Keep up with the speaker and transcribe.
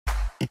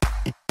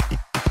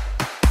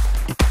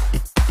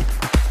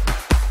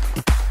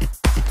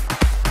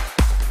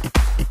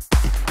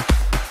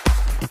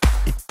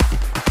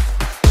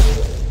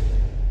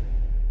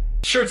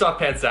shirts off,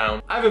 pants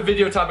down. I have a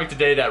video topic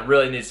today that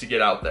really needs to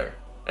get out there.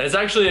 And it's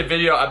actually a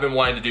video I've been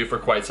wanting to do for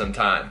quite some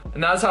time.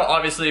 And that's how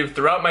obviously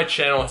throughout my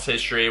channel's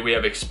history we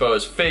have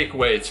exposed fake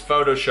weights,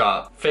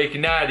 Photoshop, fake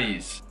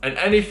natties, and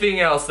anything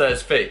else that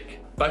is fake.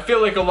 But I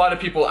feel like a lot of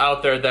people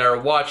out there that are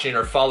watching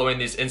or following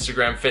these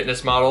Instagram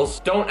fitness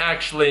models don't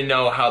actually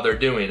know how they're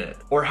doing it,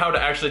 or how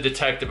to actually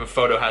detect if a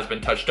photo has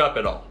been touched up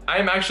at all. I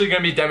am actually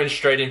going to be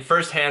demonstrating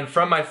firsthand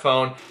from my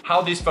phone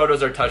how these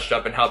photos are touched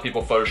up and how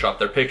people Photoshop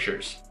their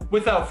pictures.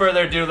 Without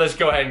further ado, let's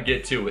go ahead and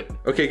get to it.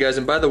 Okay guys,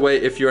 and by the way,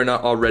 if you are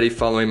not already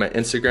following my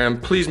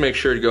Instagram, please make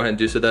sure to go ahead and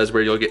do so. That is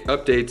where you'll get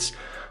updates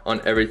on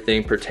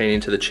everything pertaining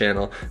to the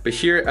channel. But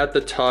here at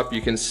the top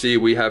you can see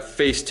we have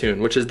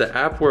Facetune, which is the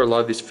app where a lot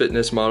of these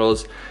fitness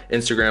models,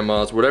 Instagram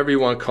models, whatever you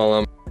want to call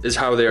them, is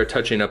how they are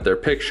touching up their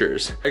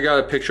pictures. I got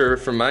a picture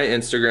from my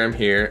Instagram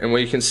here, and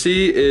what you can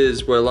see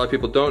is what a lot of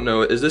people don't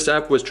know is this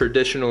app was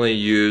traditionally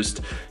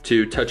used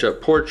to touch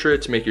up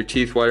portraits, make your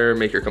teeth whiter,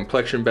 make your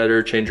complexion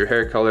better, change your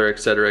hair color,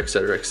 etc,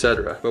 etc,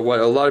 etc. But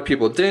what a lot of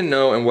people didn't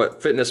know, and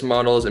what fitness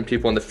models and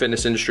people in the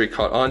fitness industry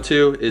caught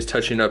onto, is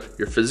touching up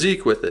your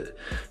physique with it.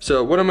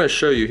 So what I'm going to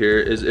show you here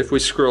is if we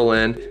scroll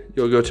in,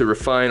 you'll go to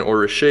refine or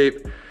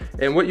reshape.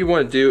 And what you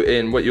want to do,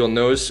 and what you'll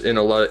notice in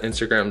a lot of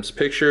Instagram's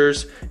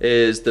pictures,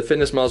 is the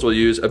fitness models will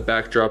use a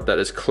backdrop that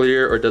is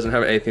clear or doesn't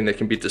have anything that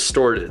can be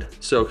distorted.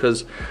 So,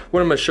 because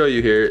what I'm going to show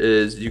you here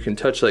is you can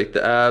touch like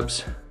the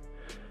abs,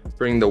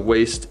 bring the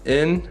waist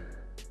in,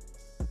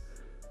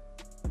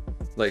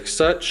 like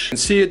such, and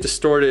see it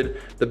distorted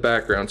the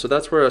background. So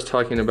that's where I was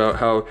talking about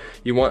how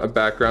you want a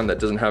background that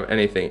doesn't have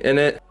anything in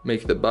it.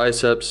 Make the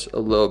biceps a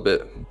little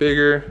bit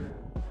bigger.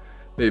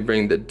 Maybe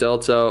bring the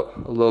delts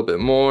out a little bit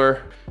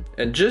more.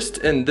 And just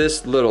in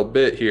this little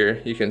bit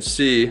here, you can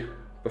see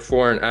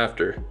before and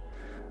after.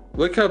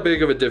 Look how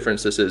big of a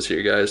difference this is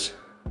here, guys.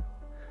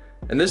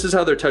 And this is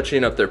how they're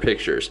touching up their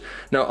pictures.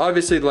 Now,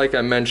 obviously, like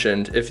I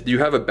mentioned, if you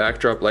have a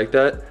backdrop like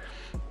that,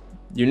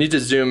 you need to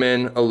zoom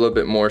in a little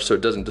bit more so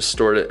it doesn't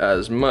distort it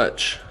as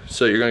much.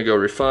 So you're gonna go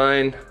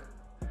refine,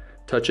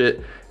 touch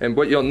it, and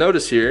what you'll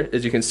notice here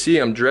is you can see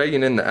I'm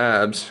dragging in the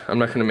abs. I'm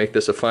not gonna make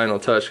this a final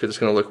touch because it's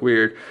gonna look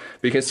weird,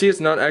 but you can see it's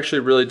not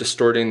actually really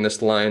distorting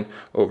this line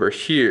over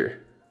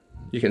here.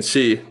 You can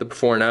see the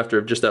before and after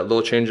of just that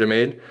little change I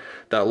made.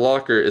 That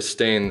locker is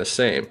staying the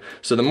same.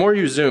 So the more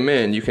you zoom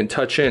in, you can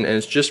touch in, and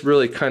it's just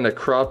really kind of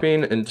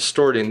cropping and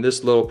distorting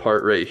this little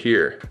part right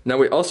here. Now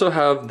we also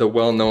have the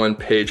well-known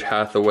Paige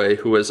Hathaway,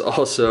 who has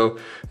also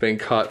been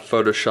caught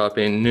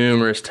photoshopping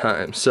numerous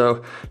times.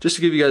 So just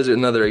to give you guys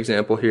another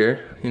example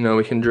here, you know,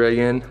 we can drag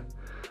in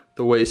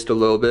the waist a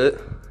little bit.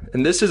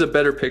 And this is a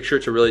better picture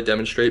to really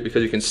demonstrate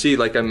because you can see,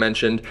 like I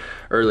mentioned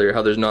earlier,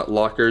 how there's not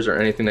lockers or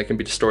anything that can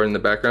be distorted in the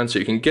background, so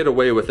you can get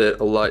away with it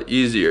a lot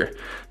easier.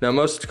 Now,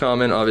 most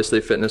common, obviously,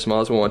 fitness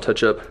models will want to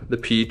touch up the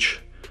peach,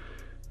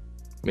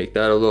 make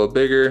that a little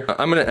bigger.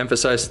 I'm gonna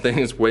emphasize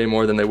things way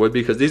more than they would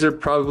because these are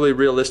probably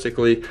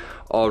realistically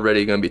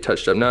already gonna be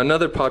touched up. Now,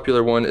 another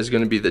popular one is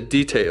gonna be the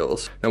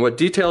details. Now, what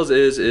details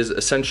is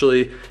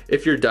essentially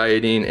if you're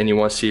dieting and you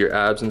wanna see your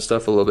abs and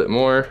stuff a little bit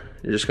more,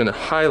 you're just gonna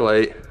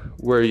highlight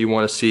where you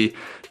wanna see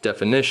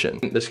definition.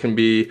 This can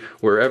be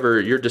wherever,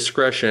 your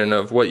discretion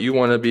of what you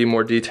wanna be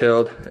more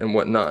detailed and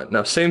whatnot.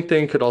 Now, same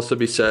thing could also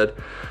be said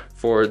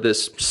for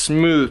this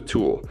smooth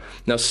tool.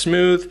 Now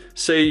smooth,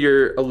 say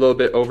you're a little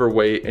bit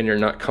overweight and you're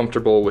not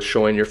comfortable with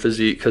showing your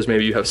physique because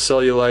maybe you have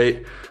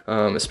cellulite,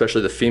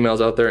 especially the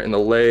females out there in the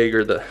leg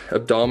or the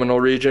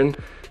abdominal region,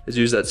 is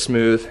use that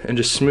smooth and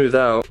just smooth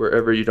out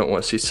wherever you don't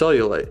want to see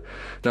cellulite.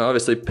 Now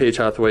obviously Paige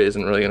Hathaway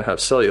isn't really gonna have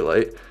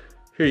cellulite.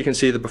 Here you can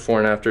see the before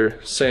and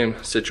after, same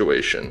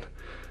situation.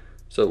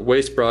 So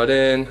waist brought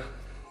in,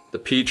 the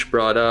peach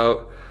brought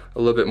out, a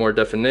little bit more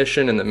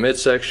definition in the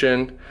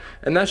midsection.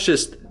 And that's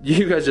just,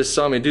 you guys just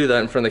saw me do that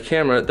in front of the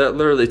camera. That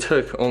literally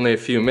took only a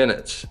few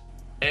minutes.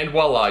 And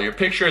voila, your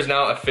picture is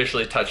now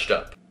officially touched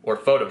up, or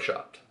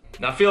photoshopped.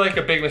 Now I feel like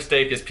a big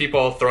mistake is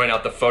people throwing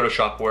out the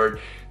Photoshop word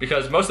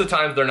because most of the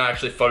time they're not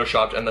actually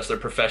photoshopped unless they're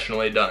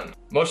professionally done.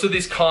 Most of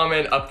these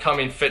common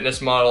upcoming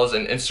fitness models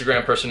and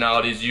Instagram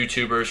personalities,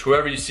 YouTubers,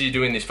 whoever you see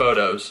doing these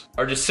photos,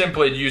 are just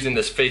simply using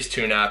this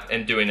Facetune app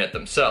and doing it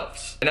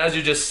themselves. And as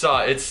you just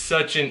saw, it's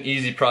such an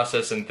easy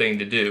process and thing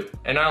to do.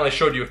 And I only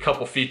showed you a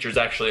couple features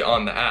actually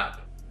on the app.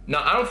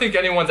 Now, I don't think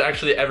anyone's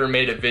actually ever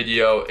made a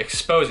video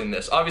exposing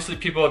this. Obviously,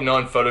 people have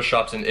known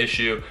Photoshop's an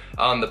issue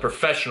on the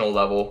professional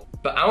level,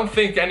 but I don't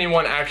think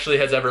anyone actually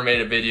has ever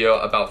made a video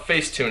about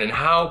Facetune and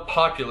how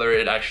popular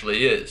it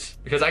actually is.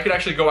 Because I could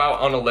actually go out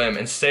on a limb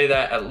and say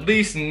that at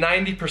least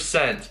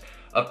 90%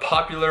 of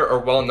popular or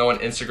well-known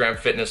Instagram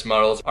fitness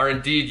models are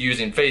indeed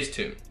using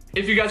Facetune.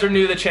 If you guys are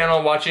new to the channel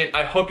and watching,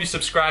 I hope you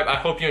subscribe. I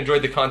hope you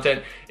enjoyed the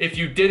content. If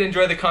you did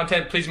enjoy the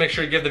content, please make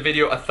sure to give the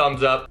video a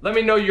thumbs up. Let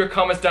me know your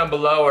comments down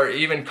below, or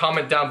even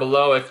comment down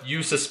below if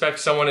you suspect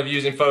someone of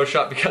using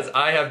Photoshop, because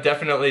I have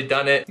definitely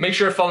done it. Make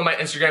sure to follow my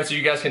Instagram so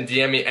you guys can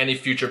DM me any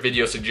future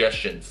video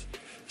suggestions.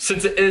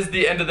 Since it is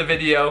the end of the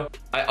video,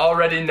 I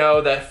already know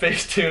that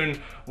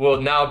Facetune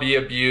will now be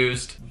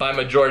abused by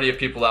majority of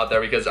people out there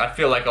because I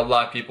feel like a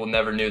lot of people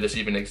never knew this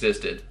even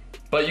existed.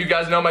 But you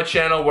guys know my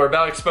channel, we're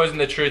about exposing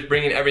the truth,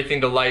 bringing everything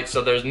to light,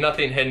 so there's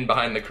nothing hidden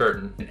behind the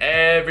curtain. And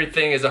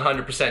everything is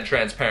 100%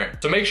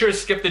 transparent. So make sure to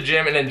skip the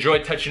gym and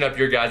enjoy touching up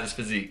your guys'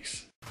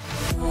 physiques.